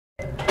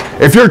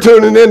If you're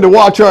tuning in to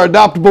watch our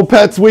Adoptable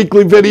Pets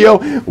Weekly video,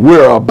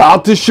 we're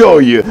about to show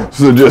you.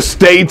 So just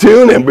stay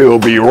tuned and we'll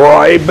be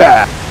right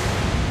back.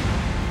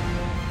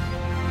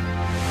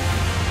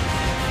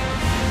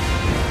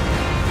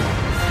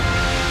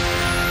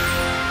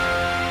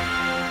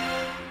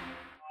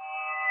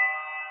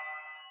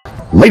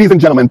 Ladies and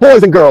gentlemen,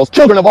 boys and girls,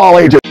 children of all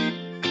ages.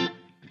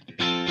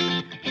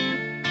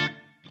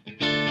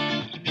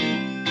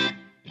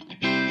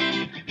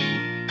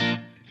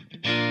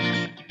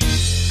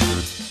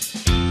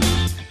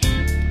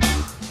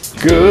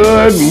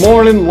 Good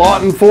morning,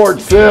 Lawton,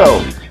 Fort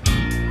Sill.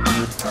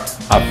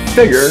 I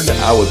figured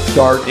I would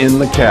start in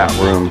the cat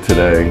room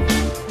today,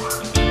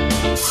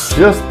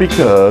 just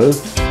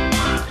because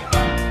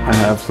I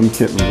have some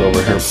kittens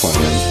over here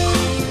playing.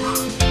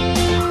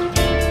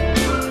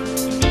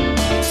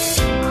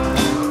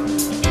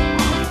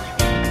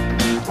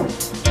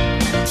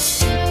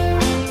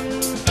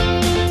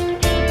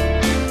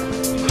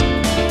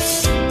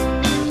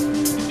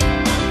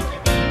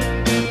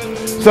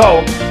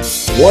 So,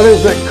 what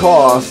does it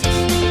cost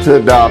to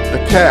adopt a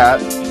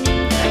cat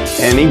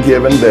any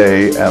given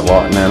day at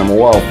Lawton Animal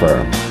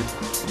Welfare?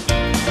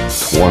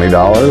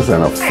 $20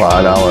 and a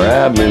 $5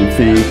 admin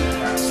fee.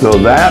 So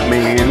that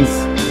means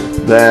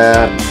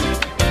that,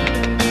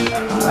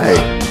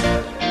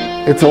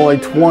 it's only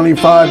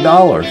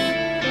 $25.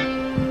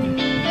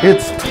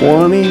 It's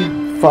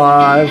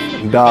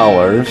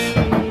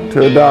 $25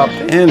 to adopt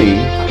any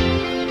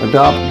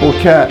adoptable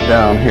cat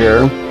down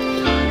here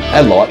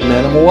at Lawton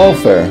Animal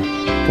Welfare.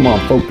 Come on,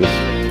 focus.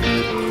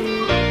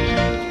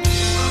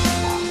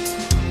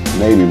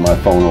 Maybe my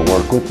phone will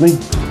work with me.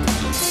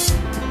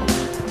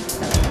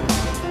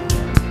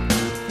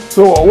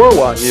 So what we're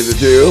wanting you to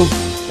do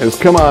is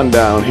come on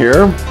down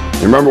here.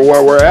 Remember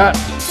where we're at?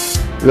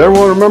 Does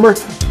everyone remember?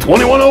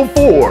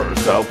 2104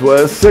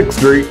 Southwest 6th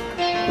Street,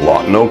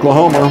 Lawton,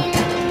 Oklahoma.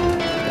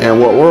 And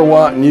what we're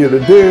wanting you to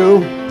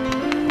do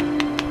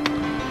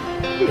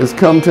is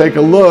come take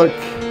a look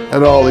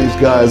at all these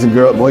guys and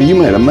girls. Boy, you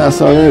made a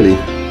mess already.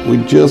 We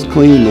just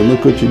cleaned them.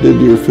 Look what you did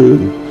to your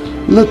food.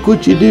 Look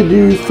what you did to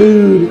your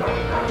food.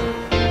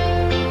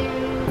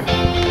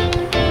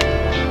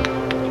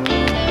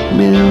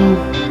 Meow.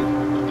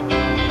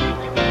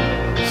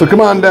 So come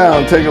on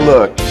down, take a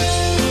look.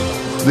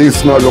 These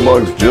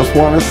snugglebugs just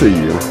want to see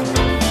you.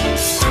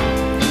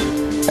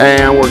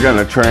 And we're going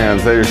to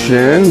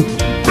transition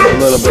to a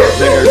little bit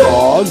bigger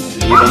dogs.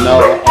 Even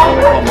though all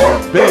of them are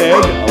big, a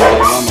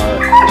lot of them are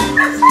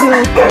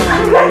still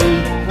tiny.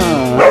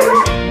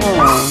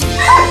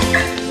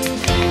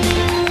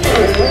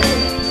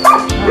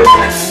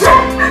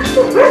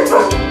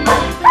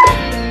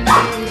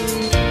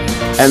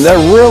 And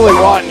they're really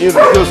wanting you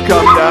to just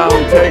come down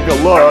and take a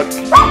look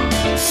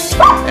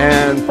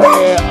and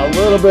pay a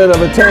little bit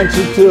of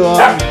attention to them.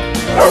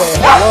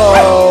 Say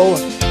hello.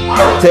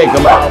 Take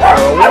them out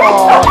for a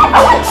walk.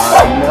 I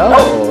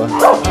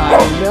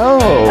know.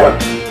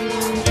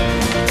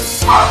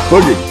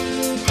 Boogie.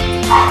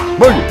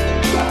 Boogie.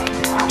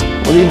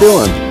 What are you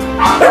doing?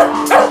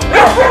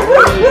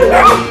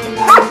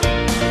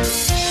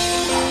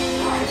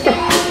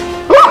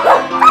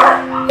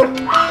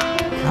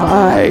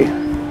 Hi.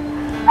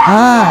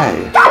 Hi.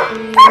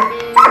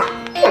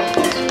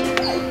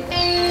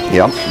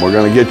 Yep, we're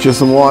going to get you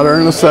some water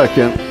in a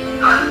second.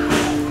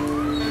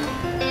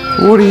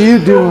 What are you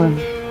doing?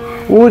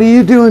 What are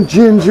you doing,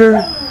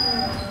 Ginger?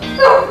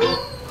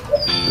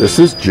 This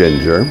is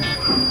Ginger.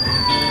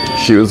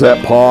 She was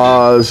at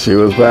Paws. She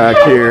was back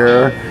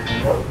here.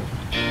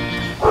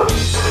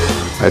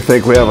 I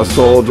think we have a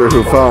soldier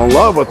who fell in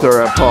love with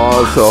her at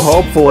Paws, so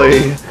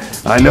hopefully,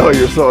 I know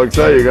you're so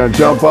excited, you're going to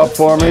jump up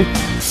for me.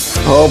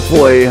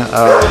 Hopefully,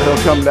 he'll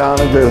come down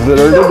and visit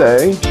her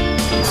today.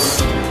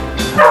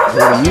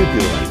 What are you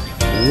doing?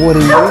 What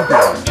are you doing?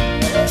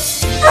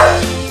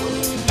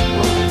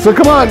 So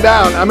come on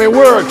down. I mean,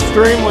 we're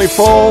extremely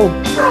full.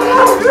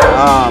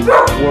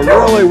 We're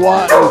really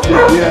wanting to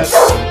get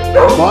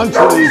a bunch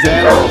of these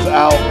animals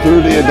out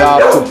through the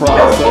adoption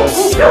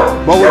process,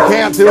 but we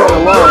can't do it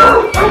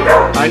alone.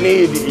 I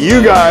need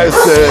you guys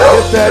to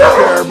hit that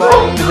share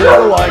button, hit the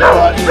like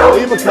button,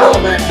 leave a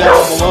comment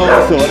down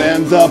below so it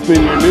ends up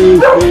in your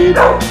news feed,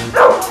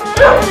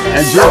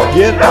 and just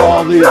get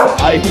all these.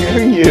 I hear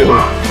you.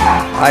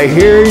 I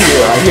hear you.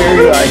 I hear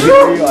you. I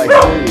hear you. I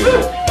hear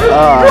you.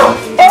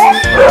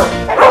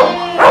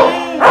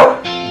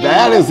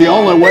 That is the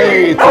only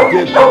way to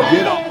get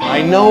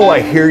I know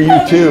I hear you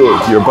too.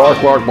 It's your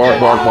bark, bark, bark,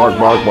 bark, bark,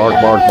 bark,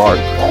 bark, bark, bark.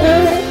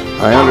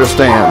 I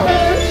understand.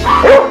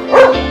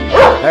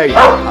 Hey,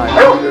 I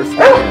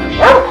understand.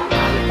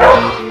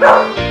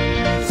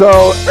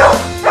 So,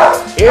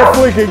 if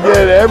we could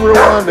get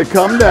everyone to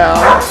come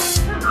down,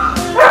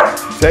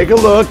 take a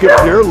look.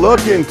 If you're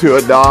looking to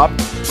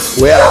adopt,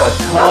 we have a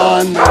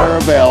ton that are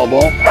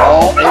available,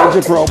 all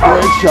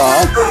age-appropriate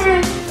shots.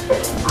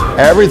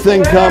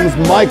 Everything comes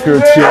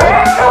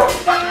microchipped.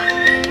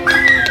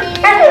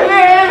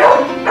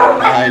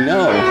 I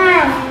know.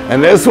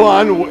 And this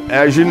one,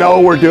 as you know,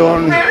 we're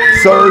doing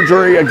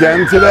surgery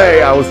again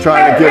today. I was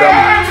trying to get them,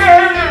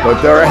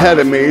 but they're ahead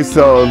of me,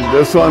 so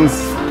this one's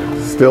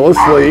still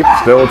asleep,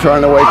 still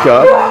trying to wake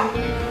up.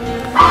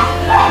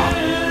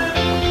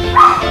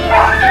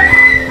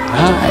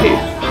 Hi.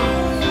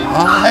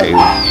 Hi.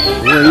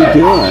 What are you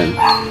doing?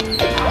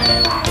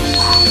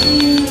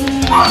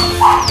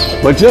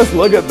 But just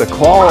look at the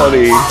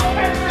quality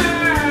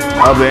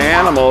of the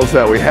animals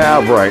that we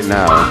have right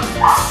now.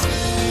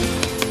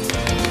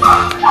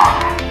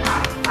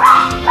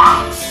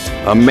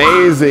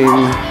 Amazing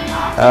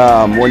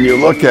when you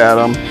look at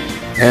them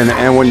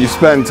and when you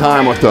spend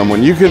time with them.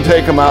 When you can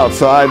take them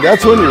outside,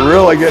 that's when you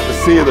really get to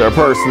see their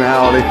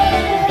personality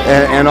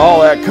and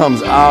all that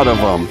comes out of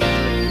them.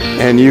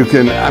 And you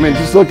can, I mean,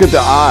 just look at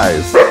the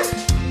eyes.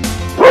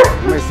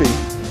 Let me see.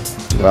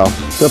 Well,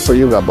 except for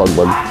you got bug.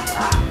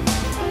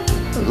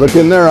 Look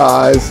in their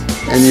eyes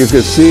and you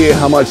can see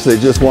how much they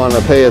just want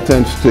to pay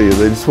attention to you.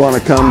 They just want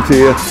to come to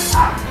you.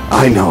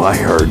 I know, I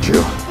heard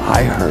you.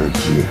 I heard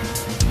you.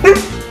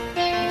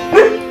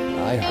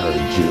 I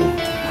heard you.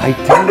 I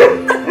did.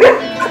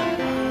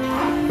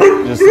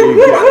 Just so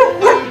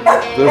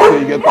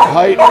you get the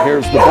height,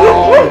 here's the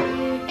ball.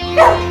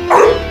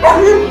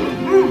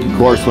 Of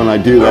course, when I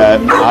do that,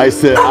 I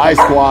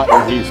squat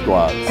and he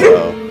squats,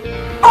 so.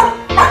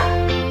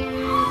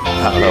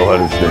 I don't know what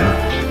it's doing.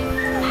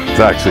 It's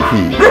actually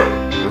he.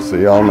 Just so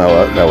y'all know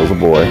it, that was a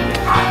boy.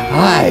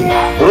 Hi.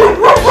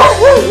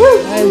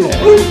 Hi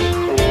there.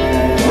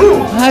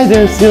 Hi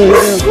there, silly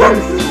little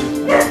face.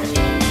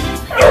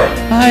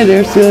 Hi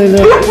there, silly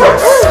little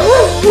face.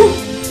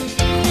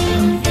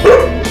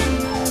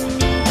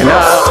 And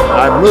now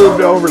I've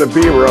moved over to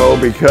B-row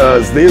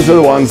because these are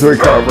the ones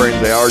recovering.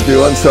 They are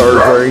doing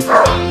surgery.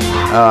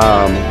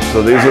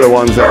 So these are the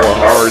ones that were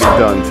already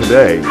done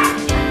today.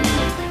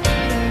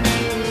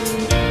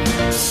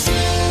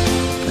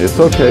 It's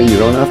okay, you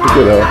don't have to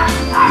get up.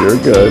 You're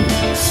good.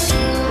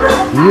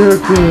 You're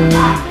good.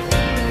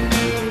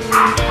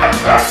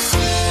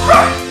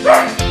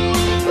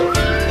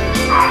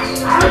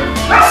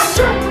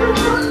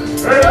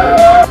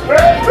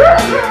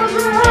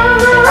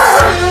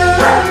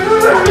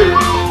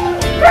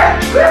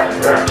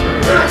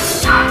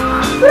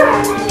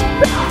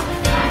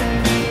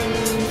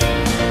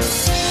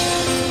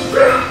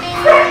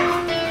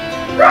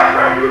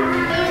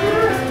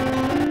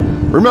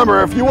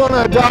 Remember, if you want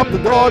to adopt a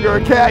dog or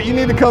a cat, you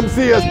need to come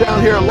see us down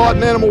here at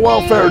Lawton Animal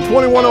Welfare,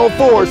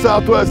 2104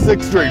 Southwest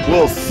 6th Street.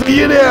 We'll see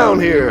you down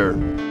here.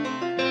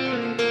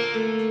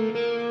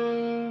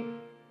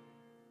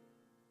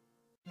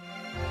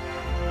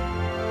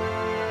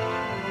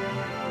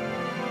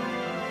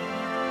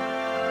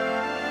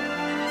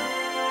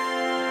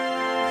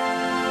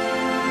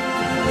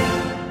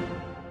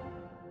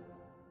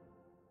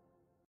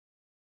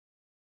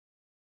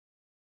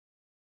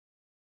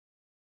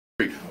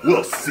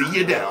 We'll see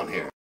you down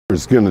here. We're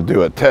just gonna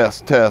do a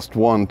test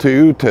 1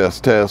 2,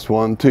 test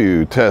 1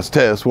 2,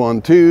 test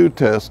 1 2,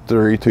 test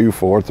 3 2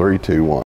 4 3 2 1.